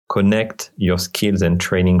connect your skills and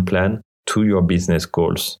training plan to your business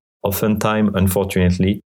goals. Oftentimes,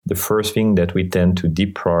 unfortunately, the first thing that we tend to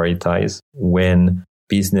deprioritize when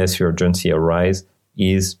business urgency arises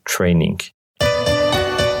is training.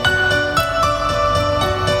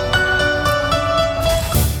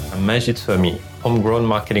 I'm Majid Fahmy, homegrown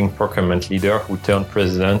marketing procurement leader who turned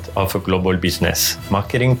president of a global business.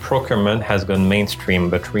 Marketing procurement has gone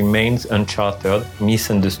mainstream but remains uncharted,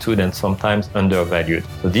 misunderstood, and sometimes undervalued.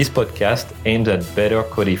 So this podcast aims at better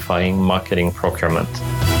codifying marketing procurement.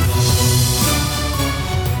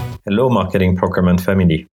 Hello, marketing procurement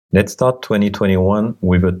family. Let's start 2021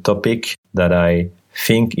 with a topic that I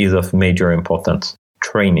think is of major importance: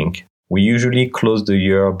 training. We usually close the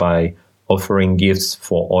year by offering gifts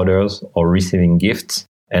for others or receiving gifts,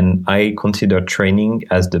 and I consider training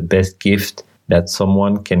as the best gift that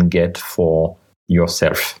someone can get for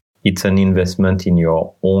yourself. It's an investment in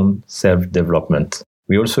your own self-development.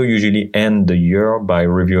 We also usually end the year by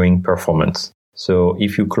reviewing performance. So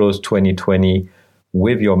if you close 2020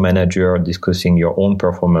 with your manager discussing your own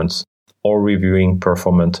performance or reviewing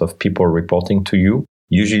performance of people reporting to you,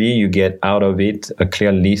 usually you get out of it a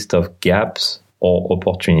clear list of gaps or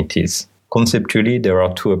opportunities. Conceptually, there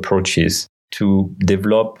are two approaches to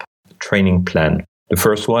develop a training plan. The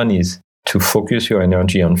first one is to focus your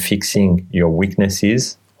energy on fixing your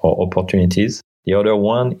weaknesses or opportunities. The other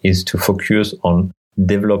one is to focus on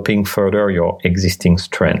developing further your existing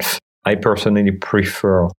strength. I personally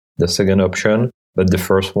prefer the second option, but the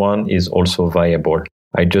first one is also viable.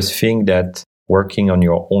 I just think that working on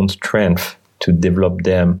your own strength to develop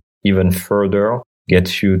them even further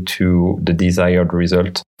gets you to the desired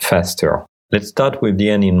result faster. Let's start with the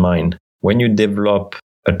end in mind. When you develop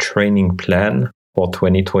a training plan for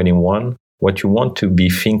 2021, what you want to be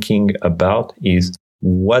thinking about is,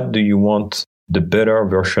 what do you want the better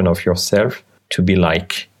version of yourself to be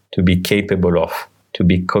like, to be capable of, to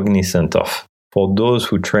be cognizant of? For those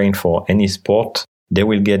who train for any sport, they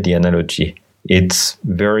will get the analogy. It's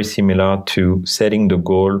very similar to setting the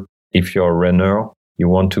goal. If you're a runner, you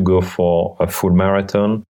want to go for a full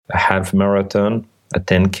marathon, a half marathon, a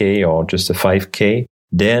 10K or just a 5K.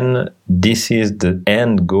 Then this is the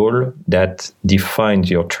end goal that defines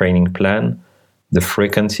your training plan, the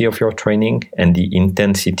frequency of your training, and the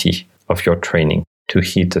intensity of your training to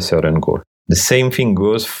hit a certain goal. The same thing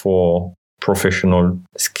goes for professional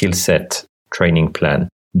skill set training plan.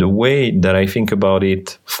 The way that I think about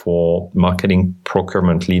it for marketing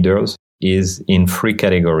procurement leaders is in three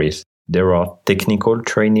categories. There are technical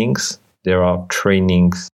trainings, there are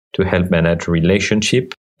trainings to help manage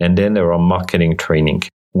relationship, and then there are marketing training.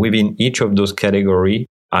 Within each of those categories,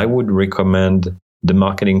 I would recommend the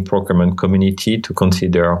marketing procurement community to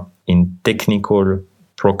consider in technical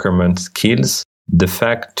procurement skills the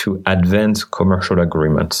fact to advance commercial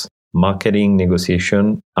agreements. Marketing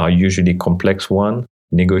negotiations are usually complex ones,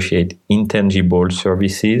 negotiate intangible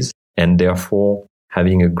services, and therefore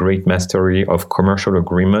having a great mastery of commercial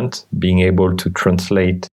agreement, being able to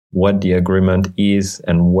translate what the agreement is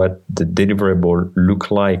and what the deliverable look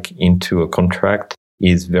like into a contract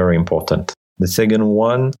is very important. The second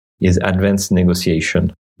one is advanced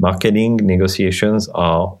negotiation. Marketing negotiations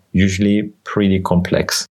are usually pretty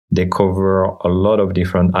complex. They cover a lot of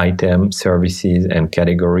different items, services, and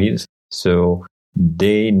categories. So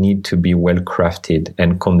they need to be well crafted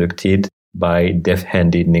and conducted by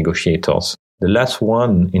deft-handed negotiators. The last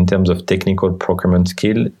one in terms of technical procurement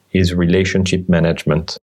skill is relationship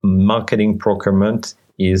management. Marketing procurement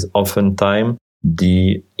is oftentimes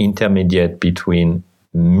the intermediate between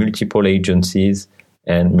multiple agencies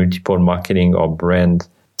and multiple marketing or brand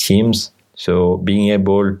teams. So being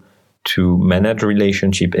able to manage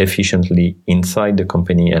relationship efficiently inside the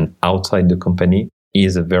company and outside the company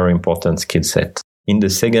is a very important skill set. In the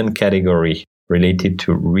second category related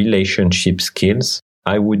to relationship skills,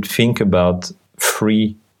 I would think about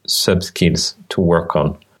three sub-skills to work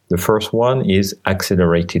on. The first one is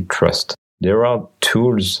accelerated trust. There are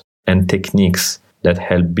tools and techniques that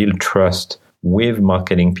help build trust with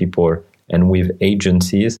marketing people and with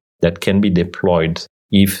agencies that can be deployed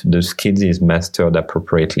if the skills is mastered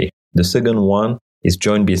appropriately. The second one is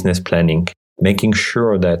joint business planning, making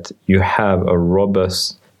sure that you have a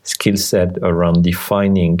robust skill set around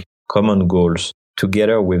defining common goals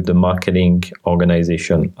together with the marketing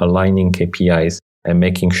organization, aligning KPIs and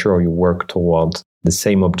making sure you work towards the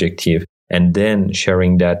same objective, and then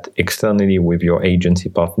sharing that externally with your agency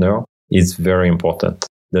partner is very important.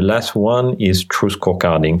 The last one is true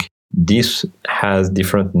scorecarding. This has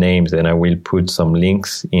different names and I will put some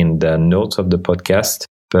links in the notes of the podcast.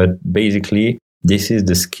 But basically, this is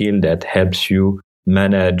the skill that helps you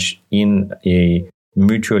manage in a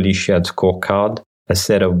mutually shared scorecard, a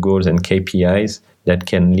set of goals and KPIs that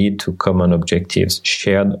can lead to common objectives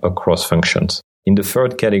shared across functions. In the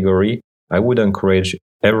third category, I would encourage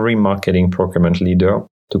every marketing procurement leader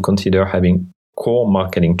to consider having core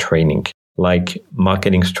marketing training, like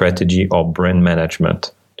marketing strategy or brand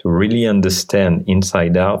management, to really understand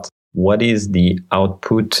inside out what is the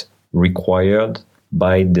output required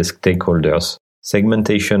by the stakeholders.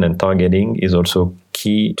 Segmentation and targeting is also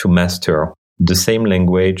key to master. The same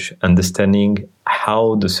language, understanding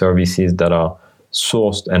how the services that are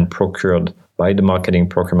sourced and procured by the marketing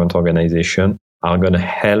procurement organization are going to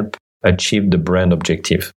help achieve the brand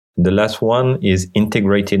objective. The last one is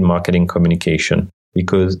integrated marketing communication,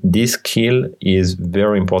 because this skill is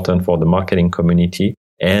very important for the marketing community,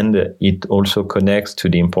 and it also connects to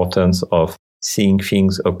the importance of seeing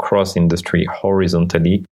things across industry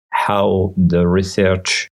horizontally, how the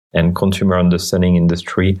research and consumer understanding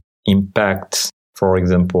industry impacts, for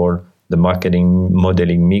example, the marketing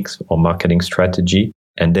modeling mix or marketing strategy,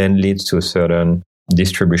 and then leads to a certain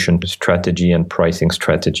distribution strategy and pricing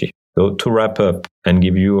strategy. So to wrap up and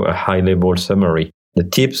give you a high-level summary, the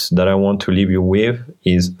tips that I want to leave you with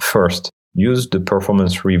is, first, use the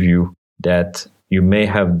performance review that you may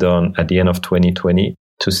have done at the end of 2020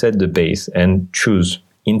 to set the base and choose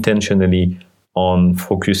intentionally on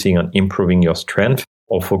focusing on improving your strength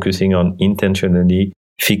or focusing on intentionally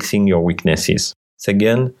fixing your weaknesses.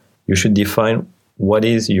 Second, you should define what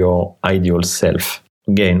is your ideal self.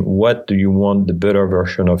 Again, what do you want the better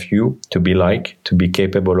version of you to be like, to be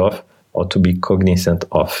capable of, or to be cognizant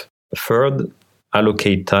of? Third,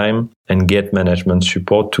 allocate time and get management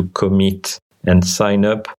support to commit and sign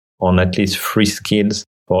up on at least 3 skills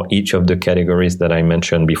for each of the categories that I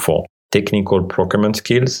mentioned before. Technical procurement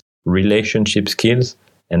skills, relationship skills,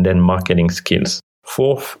 and then marketing skills.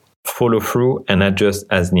 Fourth, follow through and adjust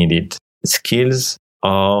as needed. Skills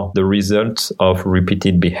are the results of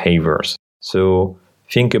repeated behaviors. So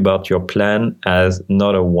think about your plan as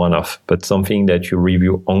not a one-off, but something that you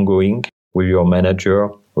review ongoing with your manager,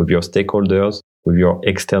 with your stakeholders, with your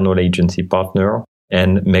external agency partner,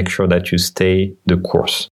 and make sure that you stay the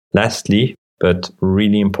course. Lastly, but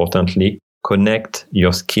really importantly, connect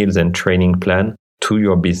your skills and training plan to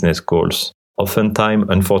your business goals. Oftentimes,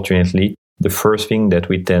 unfortunately, the first thing that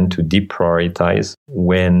we tend to deprioritize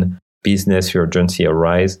when business urgency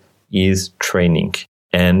arises is training.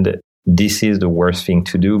 And this is the worst thing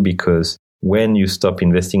to do, because when you stop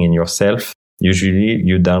investing in yourself, usually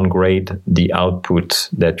you downgrade the output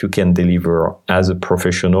that you can deliver as a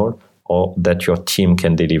professional or that your team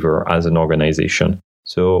can deliver as an organization.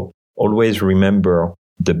 So always remember,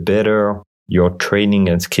 the better your training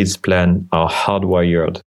and skills plan are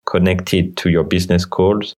hardwired, connected to your business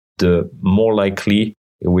goals, the more likely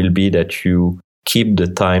it will be that you keep the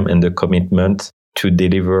time and the commitment to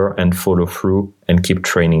deliver and follow through and keep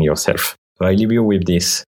training yourself. So I leave you with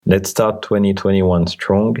this. Let's start 2021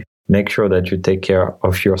 strong. Make sure that you take care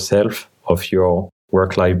of yourself, of your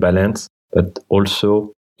work-life balance, but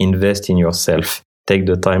also invest in yourself. Take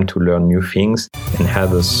the time to learn new things and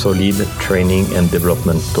have a solid training and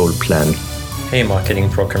developmental plan. Hey, Marketing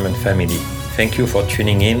Procurement family. Thank you for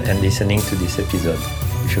tuning in and listening to this episode.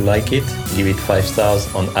 If you like it, give it 5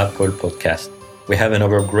 stars on Apple Podcast. We have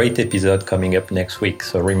another great episode coming up next week,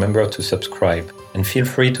 so remember to subscribe. And feel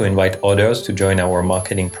free to invite others to join our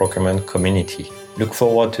Marketing Procurement community. Look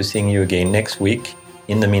forward to seeing you again next week.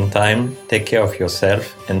 In the meantime, take care of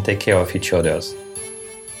yourself and take care of each other.